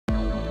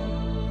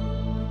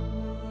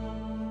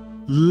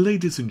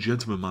Ladies and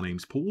gentlemen, my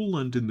name's Paul,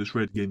 and in this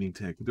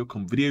RDNA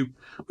video,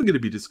 we're going to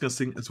be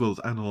discussing as well as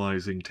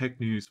analysing tech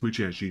news, which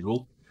as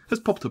usual,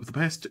 has popped up in the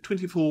past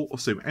 24 or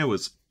so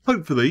hours.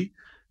 Hopefully,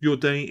 your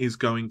day is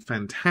going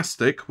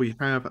fantastic. We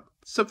have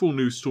several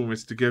news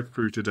stories to get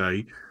through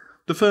today.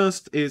 The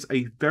first is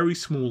a very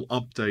small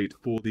update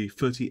for the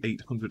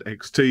 3800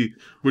 XT,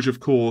 which of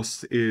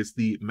course is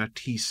the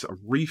Matisse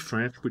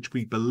refresh, which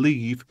we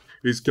believe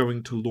is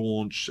going to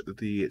launch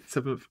the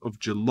 7th of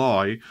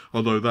July,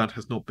 although that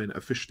has not been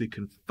officially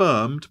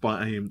confirmed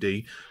by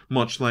AMD,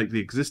 much like the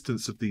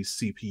existence of these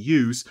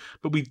CPUs.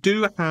 But we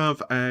do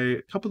have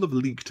a couple of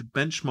leaked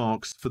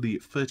benchmarks for the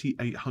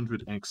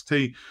 3800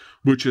 XT,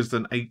 which is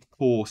an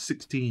 8-core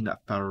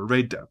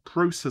 16-thread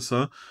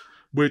processor,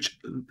 which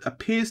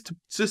appears to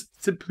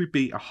just simply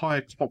be a higher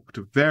clocked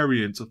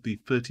variant of the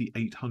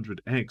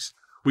 3800X.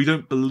 We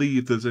don't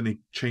believe there's any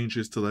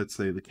changes to, let's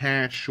say, the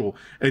cache or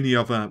any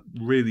other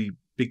really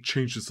big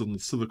changes on the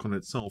silicon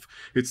itself.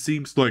 It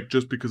seems like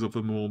just because of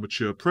a more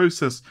mature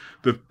process,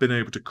 they've been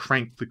able to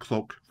crank the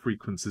clock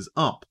frequencies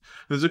up.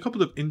 There's a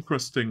couple of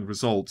interesting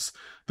results.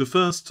 The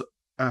first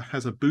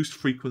has a boost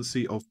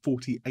frequency of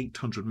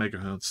 4800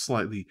 megahertz,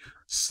 slightly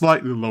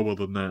lower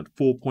than that,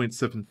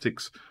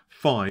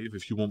 4.765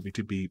 if you want me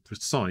to be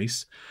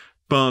precise.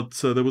 But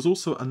there was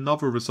also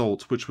another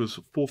result, which was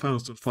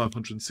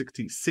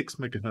 4566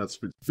 megahertz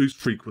boost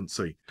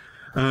frequency.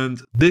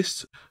 And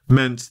this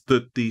meant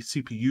that the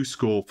CPU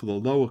score for the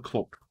lower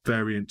clock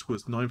variant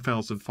was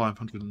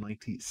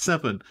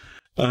 9597,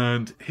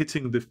 and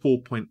hitting the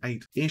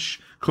 4.8-ish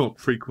clock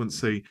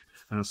frequency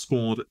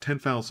scored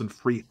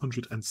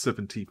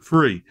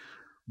 10,373,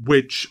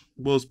 which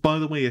was, by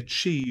the way,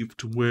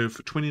 achieved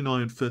with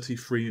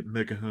 2933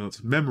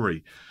 megahertz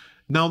memory.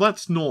 Now,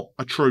 that's not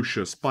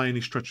atrocious by any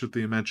stretch of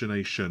the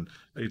imagination.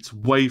 It's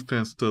way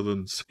faster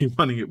than, say,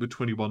 running it with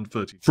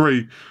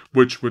 2133,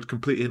 which would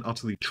completely and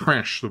utterly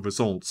trash the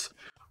results.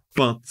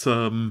 But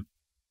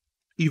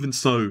even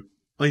so,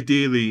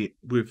 ideally,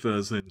 with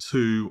Zen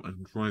 2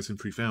 and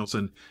Ryzen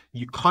 3000,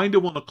 you kind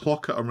of want to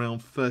clock at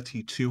around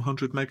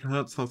 3200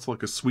 megahertz. That's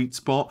like a sweet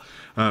spot.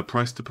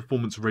 Price to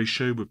performance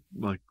ratio, with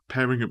like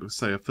pairing it with,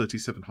 say, a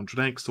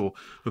 3700X or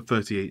a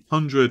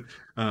 3800.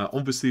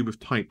 Obviously, with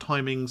tight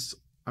timings,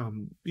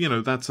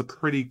 that's a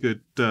pretty good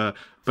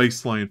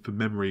baseline for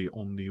memory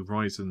on the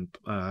Ryzen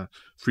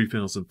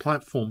 3000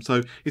 platform.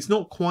 So it's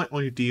not quite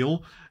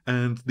ideal,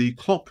 and the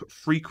clock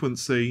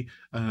frequency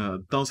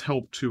does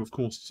help to, of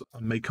course,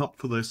 make up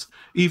for this.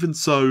 Even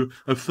so,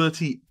 a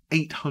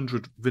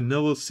 3800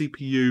 vanilla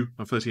CPU,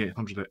 a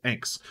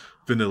 3800X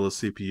vanilla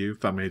CPU,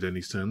 if that made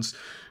any sense,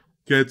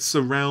 gets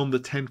around the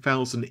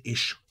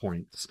 10,000-ish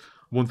points.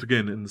 Once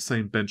again, in the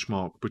same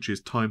benchmark, which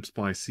is times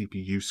by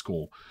CPU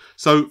score.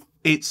 So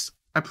it's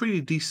a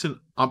pretty decent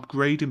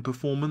upgrade in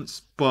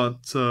performance,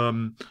 but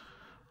I'm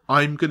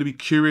going to be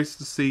curious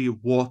to see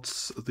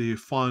what the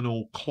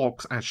final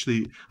clocks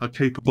actually are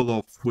capable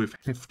of with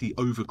hefty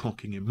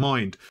overclocking in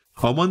mind.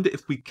 I wonder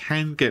if we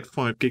can get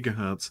 5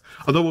 gigahertz,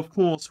 although of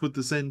course with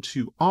the Zen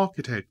 2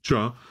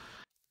 architecture,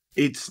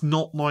 it's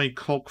not like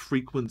clock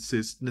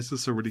frequencies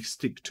necessarily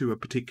stick to a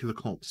particular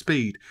clock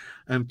speed,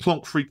 and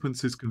clock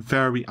frequencies can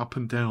vary up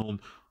and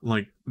down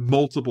like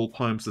multiple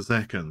times a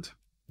second.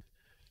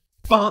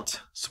 But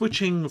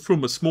switching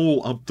from a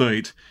small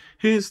update,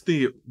 here's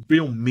the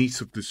real meat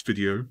of this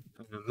video,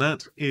 and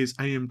that is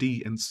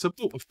AMD and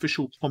several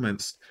official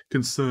comments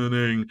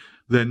concerning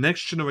their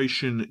next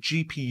generation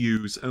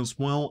GPUs as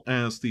well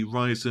as the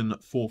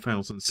Ryzen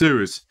 4000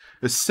 series.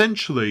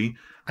 Essentially,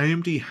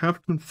 AMD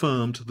have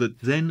confirmed that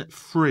Zen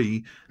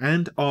 3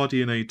 and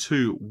RDNA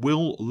 2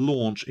 will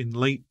launch in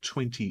late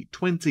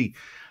 2020,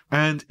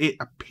 and it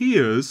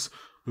appears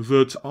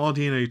that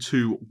RDNA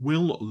 2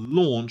 will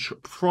launch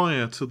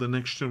prior to the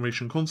next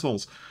generation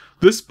consoles.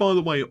 This, by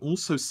the way,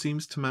 also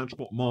seems to match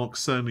what Mark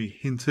Cerny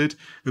hinted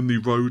in the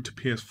Road to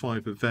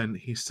PS5 event.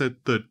 He said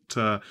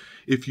that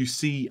if you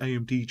see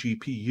AMD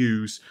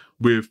GPUs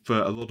with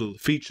a lot of the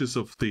features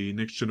of the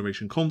next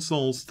generation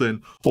consoles,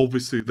 then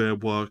obviously their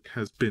work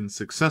has been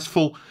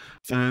successful.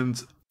 And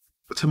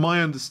to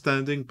my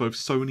understanding, both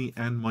Sony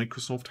and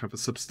Microsoft have a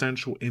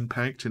substantial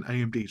impact in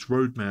AMD's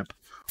roadmap.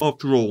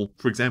 After all,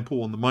 for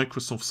example, on the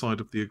Microsoft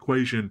side of the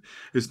equation,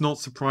 it's not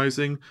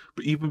surprising,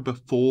 but even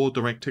before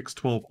DirectX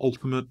 12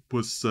 Ultimate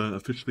was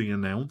officially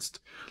announced,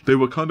 they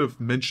were kind of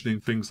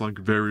mentioning things like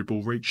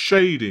variable rate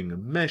shading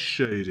and mesh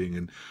shading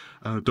and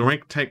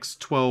DirectX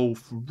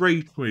 12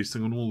 ray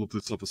tracing and all of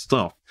this other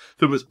stuff.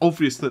 So it was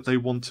obvious that they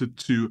wanted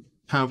to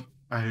have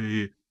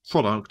a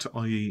product,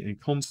 i.e. a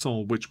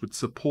console, which would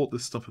support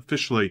this stuff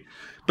officially.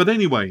 But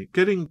anyway,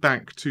 getting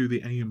back to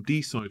the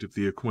AMD side of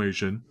the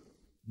equation,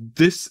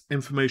 this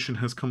information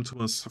has come to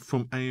us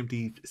from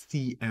AMD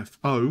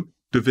CFO,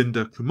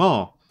 Devinder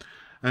Kumar.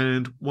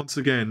 And once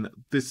again,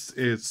 this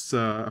is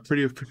a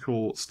pretty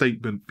official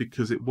statement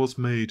because it was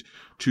made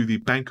to the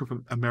Bank of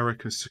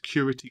America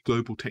Security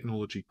Global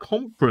Technology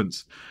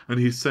Conference. And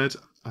he said,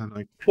 and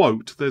I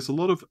quote, "There's a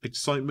lot of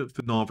excitement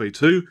for Navi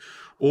 2,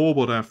 or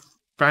what our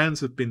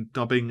fans have been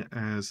dubbing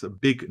as a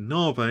big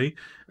Nave,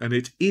 and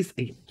it is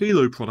a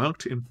Halo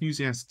product.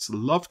 Enthusiasts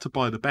love to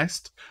buy the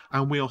best,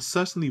 and we are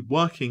certainly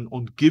working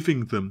on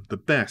giving them the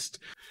best.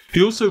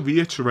 He also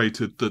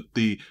reiterated that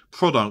the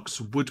products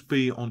would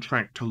be on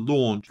track to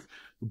launch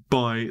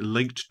by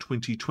late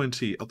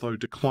 2020, although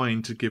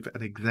declined to give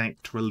an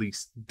exact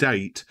release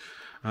date.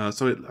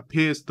 So it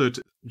appears that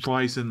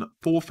Ryzen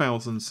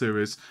 4000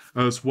 series,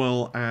 as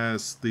well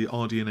as the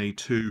RDNA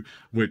 2,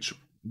 which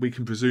we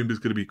can presume is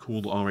going to be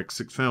called RX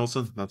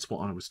 6000, that's what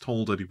I was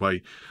told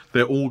anyway,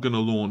 they're all going to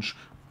launch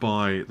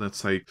by, let's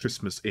say,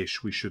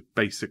 Christmas-ish. We should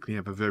basically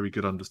have a very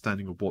good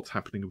understanding of what's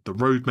happening with the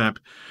roadmap.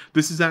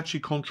 This is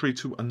actually contrary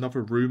to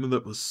another rumor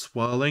that was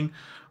swirling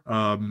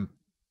for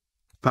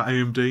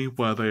AMD,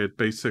 where they had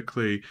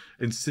basically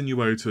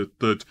insinuated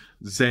that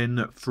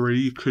Zen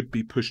 3 could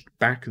be pushed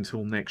back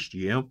until next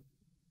year.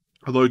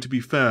 Although, to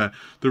be fair,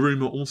 the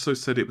rumour also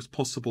said it was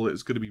possible it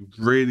was going to be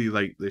really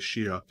late this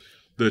year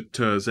that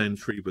Zen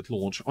 3 would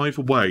launch.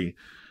 Either way,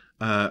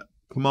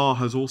 Kumar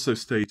has also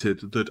stated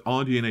that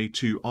RDNA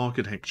 2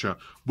 architecture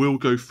will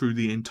go through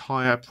the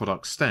entire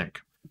product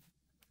stack.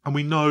 And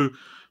we know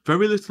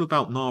very little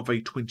about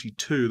Nave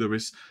 22. There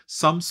is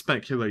some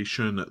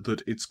speculation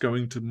that it's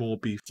going to more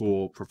be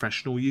for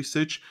professional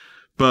usage,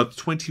 but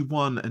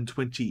 21 and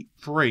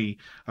 23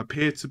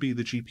 appear to be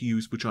the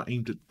GPUs which are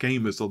aimed at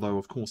gamers, although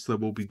of course there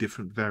will be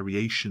different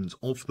variations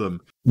of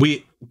them.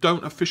 We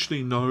don't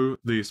officially know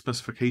the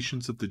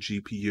specifications of the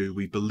GPU.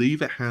 We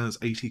believe it has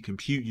 80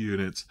 compute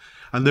units,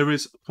 and there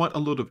is quite a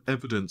lot of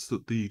evidence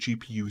that the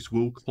GPUs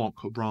will clock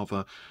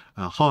rather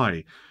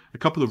high. A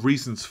couple of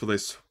reasons for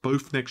this: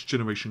 both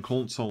next-generation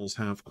consoles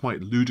have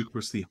quite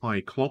ludicrously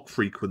high clock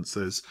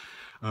frequencies,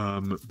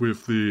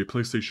 with the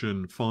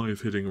PlayStation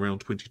 5 hitting around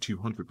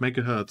 2200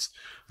 MHz,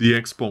 the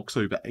Xbox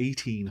over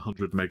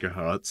 1800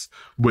 MHz,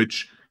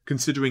 which,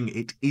 considering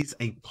it is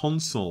a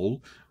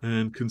console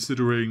and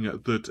considering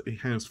that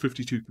it has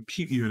 52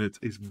 compute units,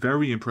 is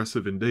very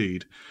impressive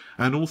indeed.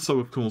 And also,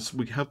 of course,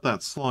 we have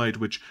that slide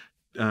which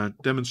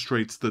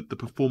demonstrates that the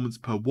performance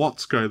per watt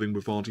scaling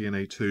with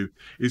RDNA 2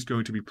 is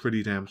going to be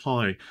pretty damn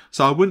high.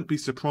 So I wouldn't be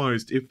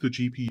surprised if the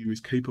GPU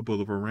is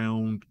capable of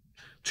around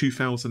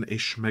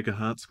 2000-ish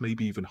megahertz,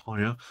 maybe even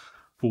higher,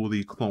 for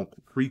the clock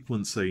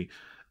frequency.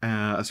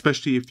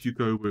 Especially if you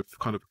go with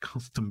kind of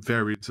custom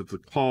variants of the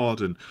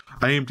card, and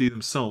AMD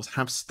themselves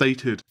have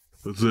stated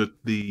that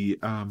the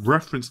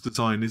reference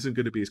design isn't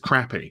going to be as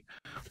crappy,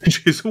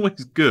 which is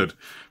always good,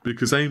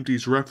 because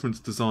AMD's reference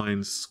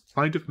designs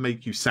kind of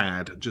make you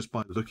sad just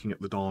by looking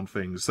at the darn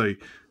things.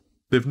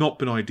 They've not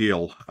been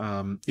ideal.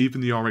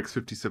 Even the RX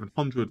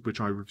 5700, which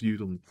I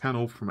reviewed on the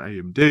channel from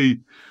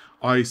AMD,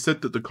 I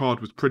said that the card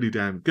was pretty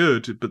damn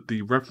good, but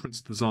the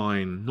reference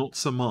design, not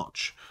so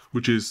much,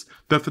 which is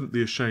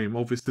definitely a shame.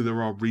 Obviously,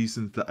 there are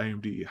reasons that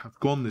AMD have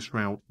gone this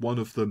route. One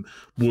of them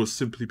was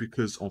simply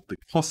because of the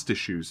cost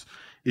issues.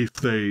 If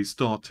they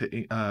start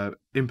to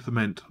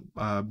implement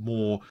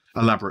more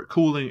elaborate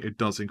cooling, it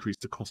does increase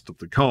the cost of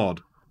the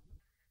card.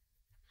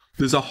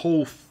 There's a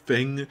whole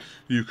thing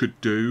you could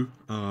do.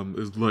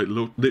 There's like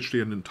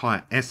literally an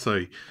entire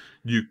essay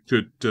you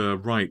could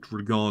write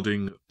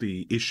regarding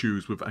the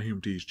issues with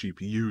AMD's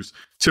GPUs.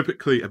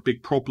 Typically, a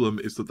big problem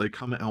is that they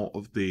come out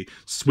of the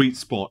sweet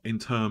spot in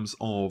terms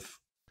of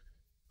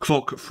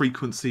clock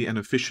frequency and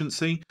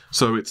efficiency.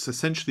 So it's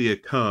essentially a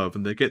curve,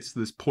 and they get to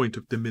this point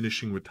of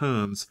diminishing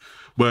returns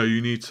where you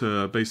need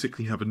to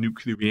basically have a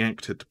nuclear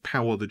reactor to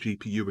power the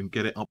GPU and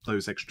get it up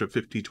those extra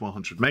 50 to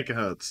 100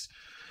 megahertz.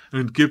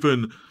 And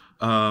given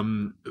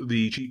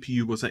the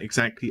GPU wasn't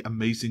exactly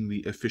amazingly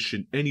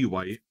efficient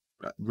anyway,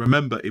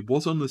 remember, it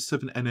was on the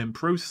 7nm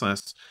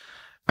process,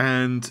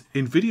 and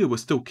NVIDIA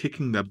was still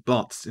kicking their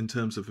butts in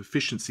terms of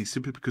efficiency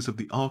simply because of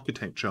the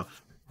architecture.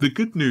 The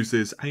good news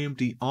is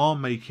AMD are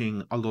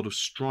making a lot of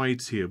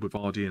strides here with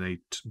RDNA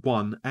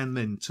 1 and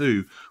then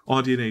 2.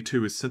 RDNA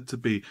 2 is said to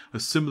be a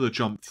similar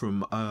jump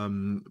from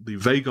the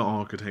Vega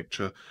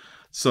architecture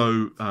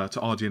to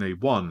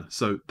RDNA 1,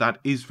 so that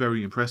is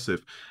very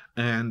impressive.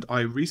 And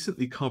I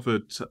recently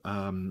covered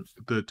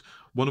that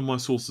one of my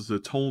sources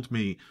had told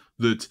me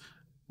that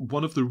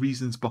one of the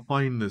reasons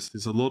behind this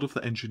is a lot of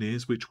the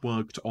engineers which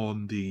worked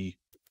on the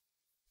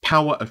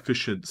power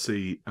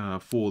efficiency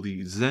for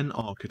the Zen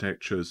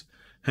architectures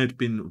had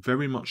been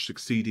very much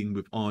succeeding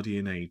with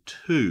RDNA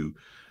 2.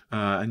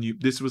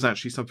 This was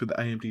actually something that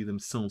AMD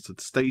themselves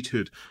had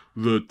stated,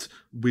 that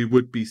we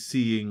would be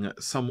seeing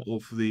some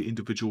of the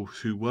individuals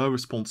who were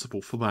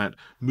responsible for that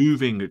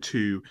moving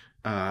to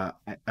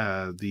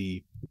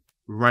the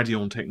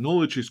Radeon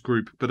Technologies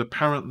group, but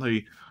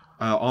apparently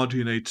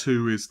RDNA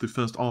 2 is the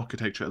first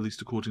architecture, at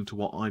least according to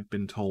what I've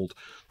been told,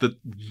 that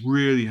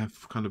really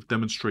have kind of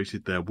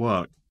demonstrated their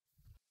work.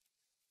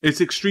 It's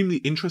extremely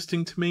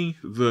interesting to me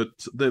that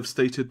they've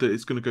stated that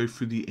it's going to go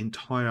through the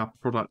entire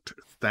product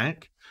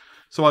stack.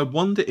 So I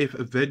wonder if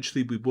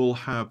eventually we will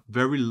have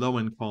very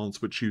low-end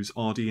cards which use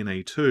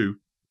RDNA 2.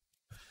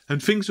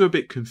 And things are a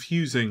bit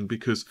confusing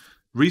because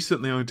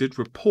recently I did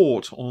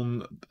report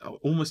on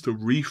almost a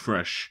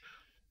refresh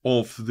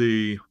of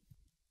the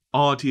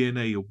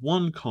RDNA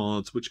 1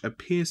 cards, which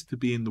appears to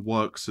be in the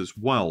works as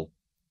well.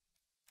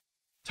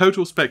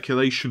 Total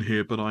speculation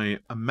here, but I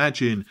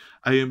imagine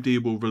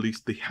AMD will release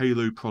the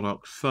Halo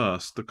product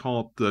first, the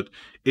card that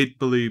it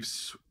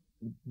believes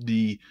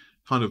the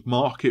kind of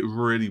market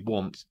really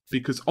wants,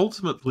 because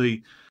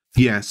ultimately,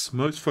 yes,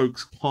 most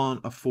folks can't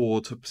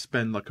afford to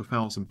spend like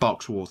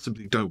 $1,000 or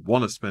simply don't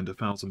want to spend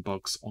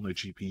 $1,000 on a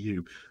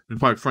GPU. And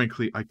quite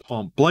frankly, I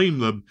can't blame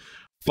them.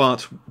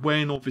 But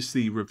when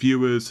obviously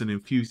reviewers and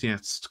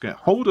enthusiasts get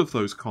hold of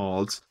those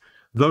cards,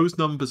 those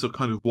numbers are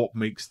kind of what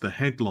makes the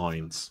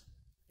headlines.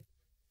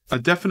 A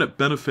definite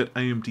benefit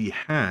AMD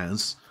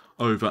has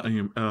over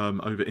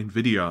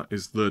Nvidia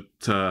is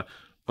that,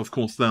 of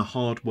course, their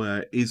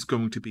hardware is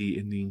going to be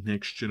in the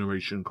next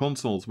generation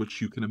consoles,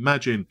 which you can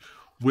imagine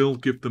will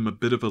give them a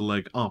bit of a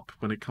leg up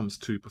when it comes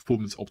to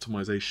performance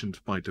optimization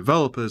by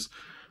developers.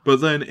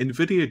 But then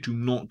Nvidia do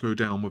not go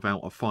down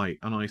without a fight,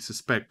 and I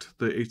suspect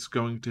that it's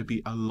going to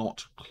be a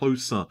lot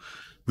closer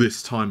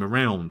this time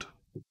around.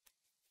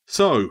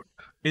 So,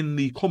 in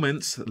the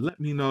comments,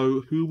 let me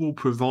know who will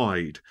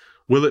provide.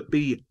 Will it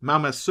be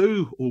Mama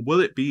Sue or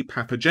will it be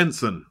Papa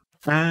Jensen?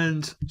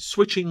 And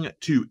switching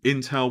to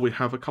Intel, we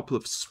have a couple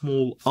of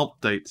small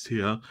updates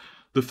here.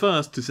 The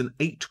first is an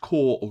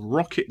 8-core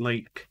Rocket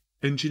Lake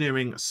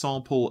engineering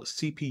sample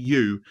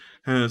CPU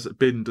has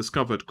been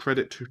discovered.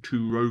 Credit to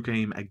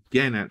Rogame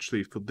again,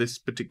 actually, for this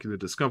particular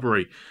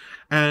discovery.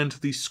 And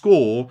the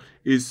score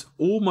is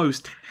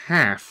almost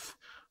half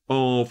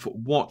of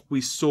what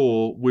we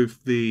saw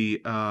with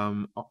the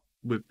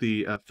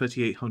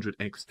 3800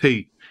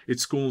 XT. It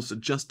scores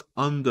just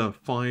under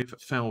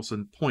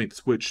 5,000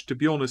 points, which, to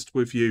be honest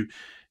with you,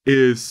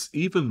 is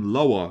even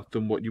lower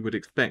than what you would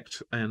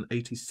expect an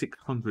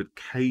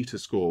 8600K to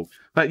score.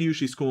 That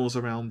usually scores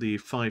around the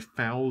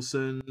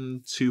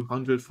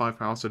 5,200,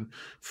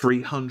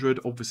 5,300,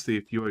 obviously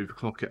if you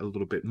overclock it a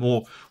little bit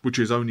more, which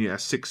is only a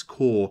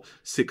 6-core,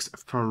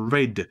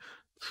 6-thread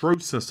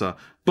processor.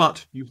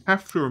 But you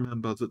have to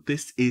remember that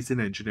this is an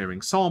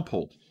engineering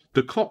sample.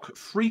 The clock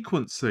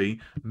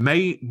frequency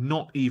may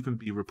not even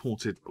be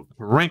reported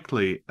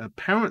correctly.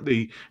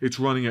 Apparently, it's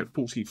running at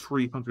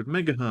 4,300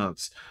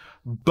 megahertz.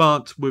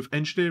 But with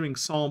engineering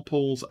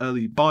samples,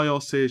 early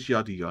BIOSes,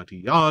 yada yada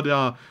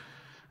yada,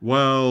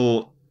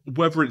 well,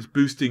 whether it's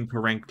boosting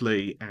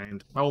correctly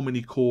and how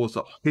many cores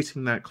are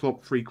hitting that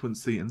clock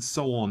frequency and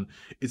so on,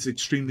 it's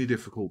extremely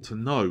difficult to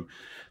know.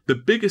 The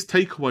biggest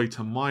takeaway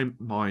to my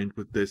mind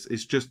with this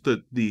is just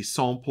that the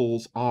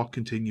samples are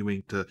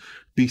continuing to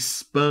be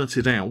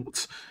spurted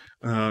out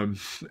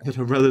at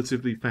a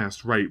relatively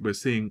fast rate. We're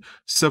seeing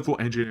several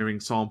engineering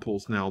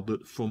samples now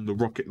that from the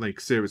Rocket Lake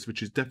series,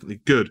 which is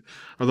definitely good,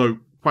 although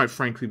quite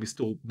frankly we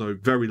still know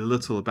very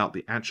little about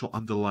the actual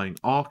underlying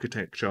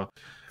architecture.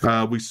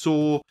 We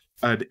saw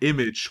an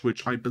image,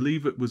 which I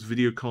believe it was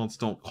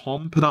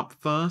videocards.com put up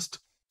first,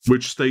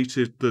 which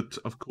stated that,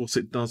 of course,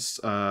 it does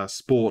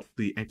sport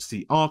the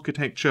XC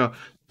architecture.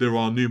 There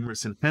are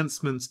numerous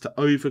enhancements to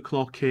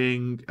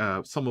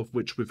overclocking, some of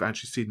which we've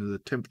actually seen in the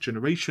 10th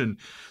generation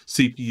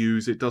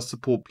CPUs. It does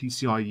support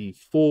PCIe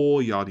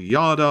 4, yada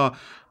yada,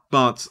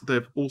 but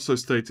they've also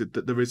stated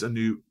that there is a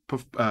new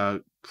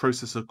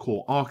processor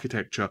core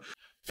architecture.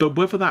 But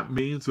whether that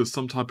means there's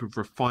some type of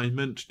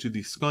refinement to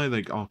the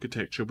Skylake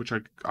architecture, which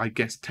I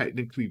guess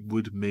technically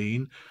would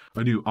mean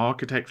a new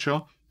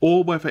architecture,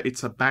 or whether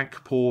it's a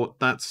backport,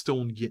 that's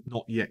still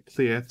not yet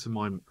clear to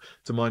my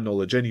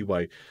knowledge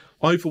anyway.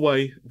 Either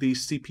way,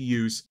 these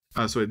CPUs,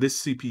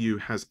 this CPU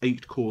has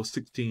 8-core,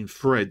 16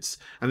 threads,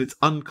 and it's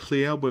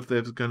unclear whether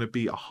there's going to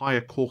be a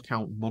higher core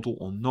count model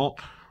or not.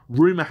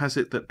 Rumor has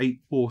it that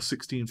 8-core,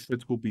 16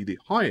 threads will be the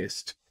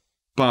highest,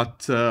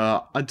 but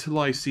until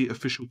I see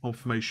official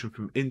confirmation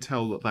from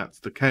Intel that that's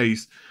the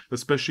case,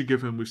 especially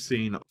given we've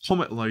seen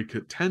Comet Lake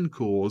at 10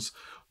 cores,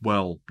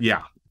 well,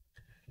 yeah.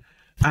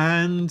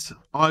 And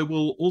I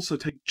will also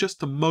take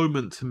just a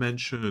moment to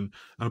mention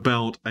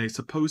about a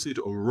supposed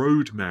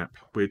roadmap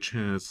which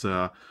has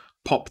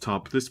popped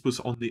up. This was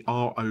on the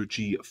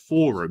ROG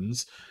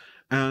forums.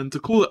 And to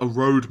call it a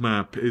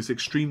roadmap is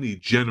extremely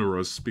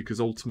generous because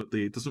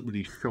ultimately it doesn't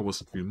really show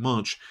us too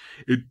much.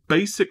 It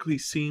basically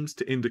seems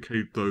to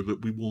indicate, though,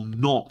 that we will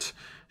not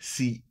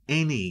see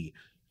any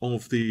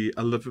of the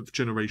 11th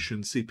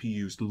generation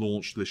CPUs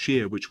launched this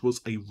year, which was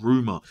a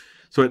rumor.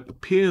 So it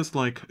appears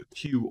like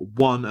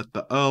Q1 at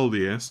the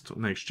earliest,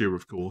 next year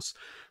of course,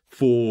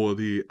 for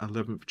the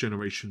 11th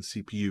generation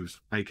CPUs,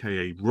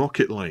 aka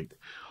Rocket Lake.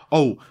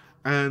 Oh,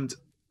 and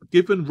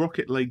given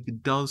Rocket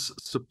Lake does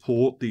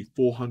support the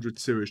 400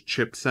 series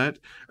chipset,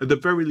 at the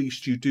very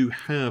least you do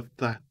have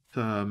that,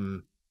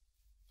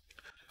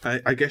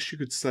 I guess you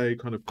could say,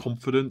 kind of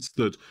confidence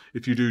that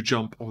if you do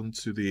jump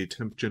onto the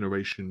 10th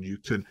generation, you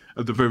can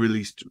at the very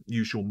least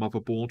use your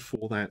motherboard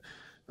for that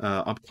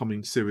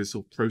upcoming series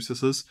of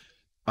processors.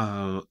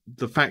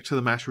 The fact of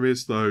the matter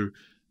is, though,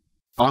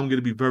 I'm going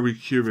to be very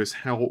curious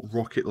how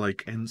Rocket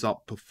Lake ends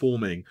up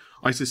performing.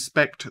 I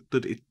suspect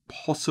that it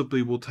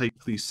possibly will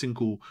take the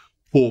single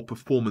core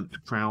performance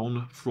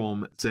crown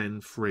from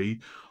Zen 3,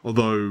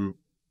 although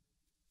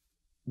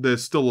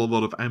there's still a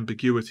lot of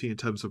ambiguity in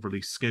terms of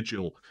release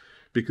schedule,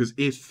 because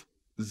if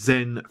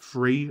Zen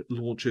 3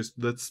 launches,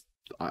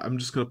 I'm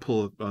just going to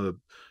pull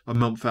a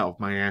month out of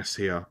my ass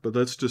here, but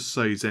let's just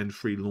say Zen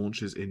 3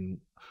 launches in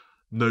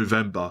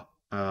November,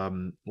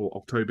 or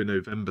October,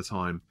 November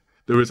time.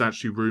 There is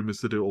actually rumors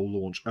that it will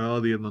launch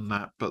earlier than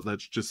that, but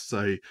let's just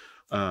say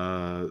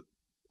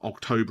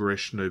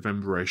October-ish,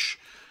 November-ish.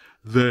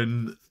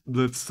 Then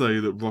let's say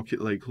that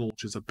Rocket Lake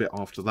launches a bit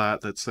after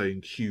that, let's say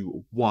in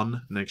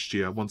Q1 next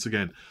year. Once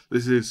again,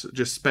 this is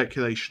just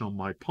speculation on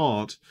my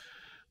part.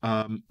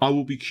 I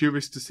will be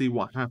curious to see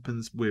what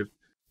happens with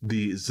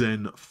the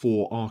Zen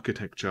 4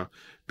 architecture,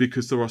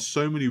 because there are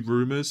so many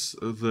rumors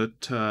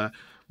that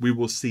we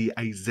will see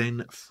a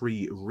Zen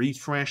 3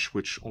 refresh,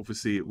 which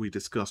obviously we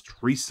discussed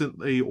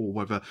recently, or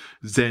whether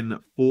Zen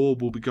 4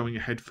 will be going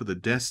ahead for the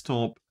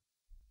desktop.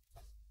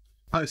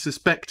 I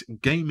suspect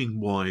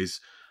gaming-wise,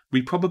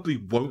 we probably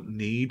won't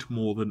need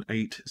more than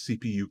 8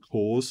 CPU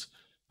cores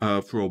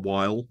for a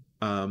while.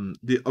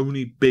 The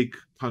only big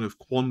kind of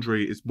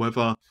quandary is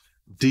whether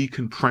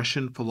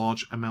decompression for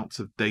large amounts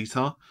of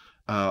data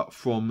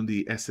from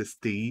the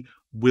SSD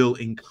will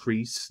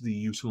increase the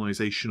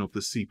utilization of the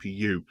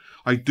CPU.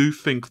 I do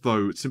think,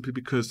 though, simply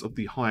because of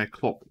the higher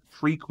clock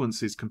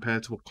frequencies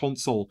compared to a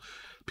console,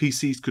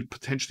 PCs could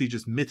potentially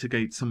just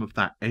mitigate some of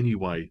that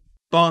anyway.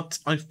 But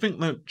I think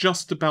that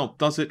just about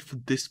does it for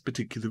this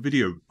particular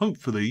video.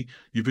 Hopefully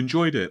you've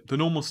enjoyed it. The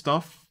normal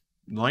stuff: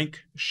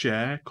 like,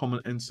 share,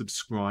 comment and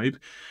subscribe,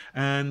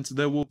 and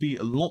there will be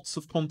lots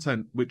of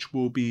content which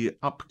will be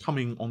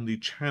upcoming on the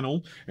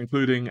channel,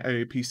 including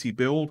a PC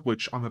build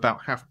which I'm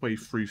about halfway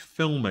through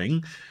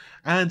filming,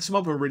 and some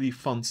other really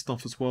fun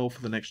stuff as well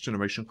for the next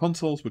generation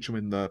consoles, which I'm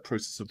in the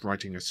process of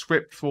writing a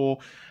script for,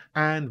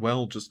 and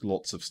well, just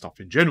lots of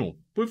stuff in general.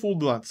 With all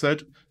that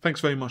said,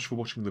 thanks very much for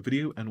watching the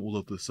video and all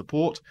of the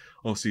support.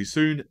 I'll see you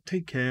soon.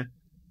 Take care.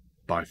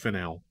 Bye for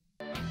now.